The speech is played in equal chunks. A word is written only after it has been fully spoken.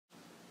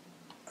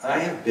I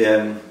have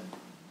been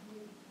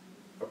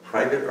a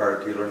private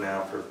art dealer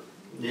now for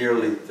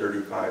nearly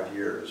 35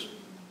 years.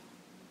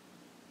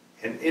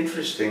 And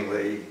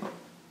interestingly,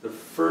 the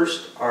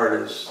first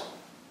artist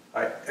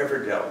I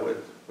ever dealt with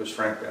was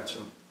Frank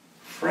Benson.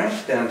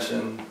 Frank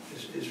Benson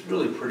is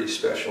really pretty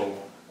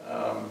special. He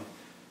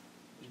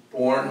was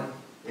born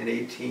in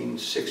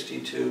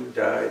 1862,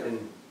 died in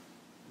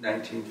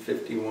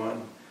 1951.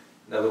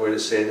 Another way to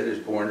say that is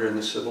born during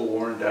the Civil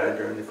War and died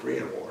during the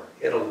Korean War.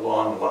 He had a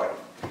long life.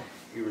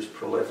 He was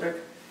prolific,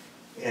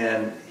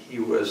 and he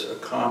was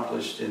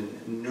accomplished in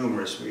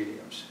numerous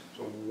mediums.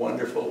 He was a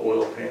wonderful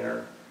oil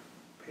painter,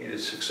 painted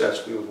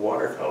successfully with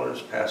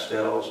watercolors,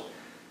 pastels,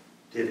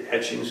 did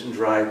etchings and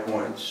dry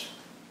points,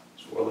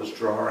 as well as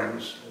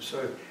drawings.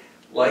 So,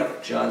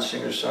 like John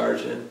Singer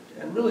Sargent,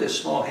 and really a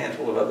small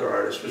handful of other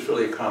artists, was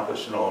really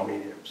accomplished in all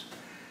mediums.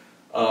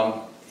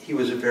 He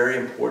was a very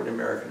important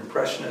American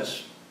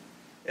Impressionist,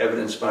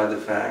 evidenced by the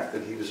fact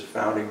that he was a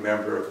founding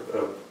member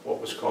of what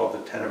was called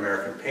the 10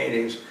 American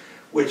Paintings,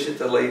 which in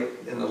the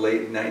late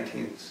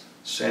 19th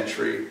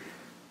century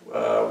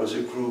was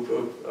a group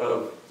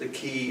of the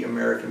key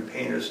American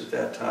painters at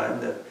that time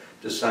that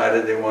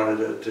decided they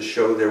wanted to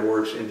show their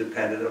works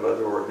independent of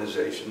other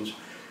organizations,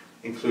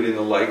 including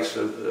the likes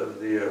of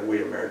the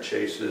William R.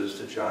 Chases,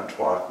 the John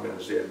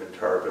Twachtmans, the Edmund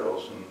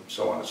Tarbills, and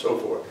so on and so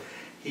forth.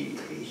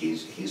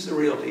 He's the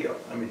real deal.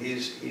 I mean,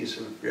 he's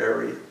a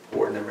very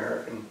important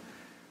American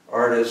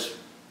artist,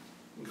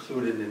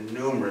 included in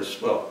numerous,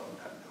 well,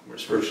 not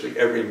numerous, virtually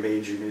every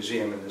major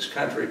museum in this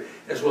country,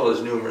 as well as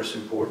numerous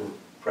important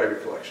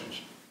private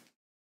collections.